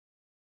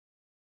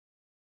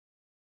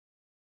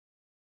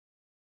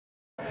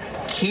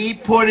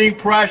Keep putting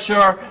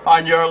pressure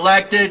on your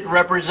elected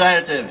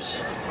representatives.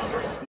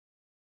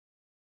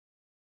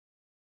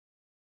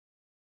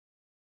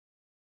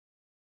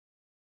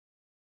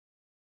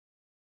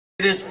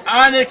 It is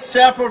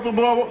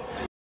unacceptable.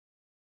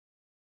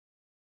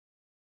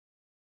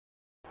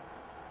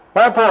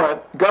 My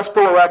opponent, Gus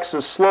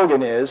Bilirakis'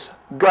 slogan is,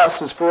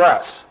 Gus is for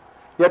us.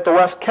 Yet the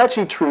less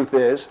catchy truth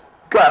is,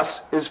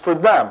 Gus is for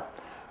them,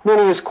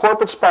 meaning his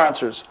corporate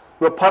sponsors,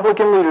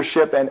 Republican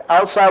leadership, and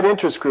outside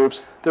interest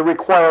groups that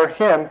require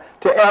him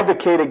to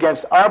advocate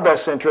against our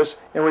best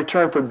interests in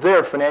return for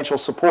their financial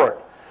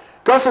support.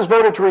 Gus has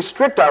voted to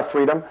restrict our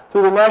freedom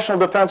through the National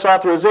Defense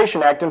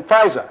Authorization Act and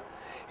FISA.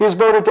 He has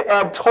voted to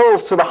add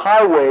tolls to the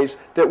highways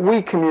that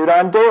we commute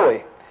on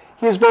daily.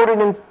 He has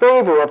voted in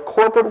favor of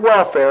corporate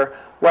welfare,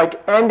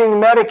 like ending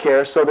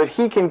Medicare so that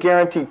he can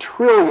guarantee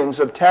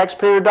trillions of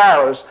taxpayer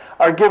dollars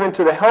are given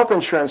to the health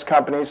insurance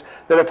companies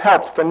that have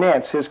helped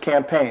finance his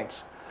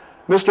campaigns.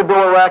 Mr.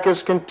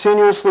 Bilirakis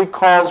continuously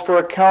calls for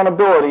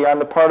accountability on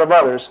the part of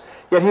others,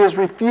 yet he has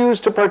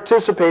refused to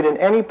participate in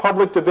any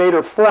public debate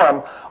or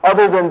forum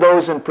other than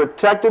those in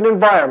protected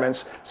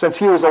environments since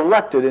he was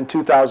elected in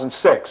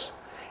 2006.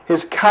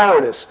 His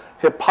cowardice,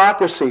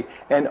 hypocrisy,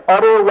 and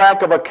utter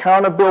lack of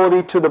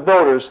accountability to the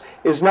voters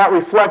is not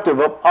reflective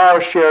of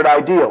our shared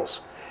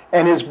ideals,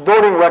 and his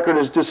voting record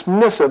is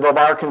dismissive of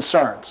our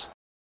concerns.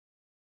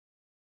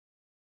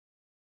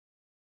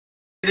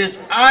 It is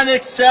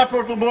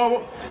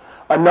unacceptable.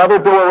 Another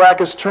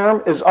Bilirakis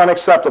term is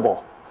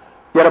unacceptable,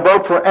 yet a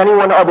vote for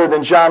anyone other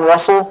than John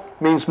Russell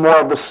means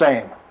more of the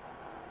same.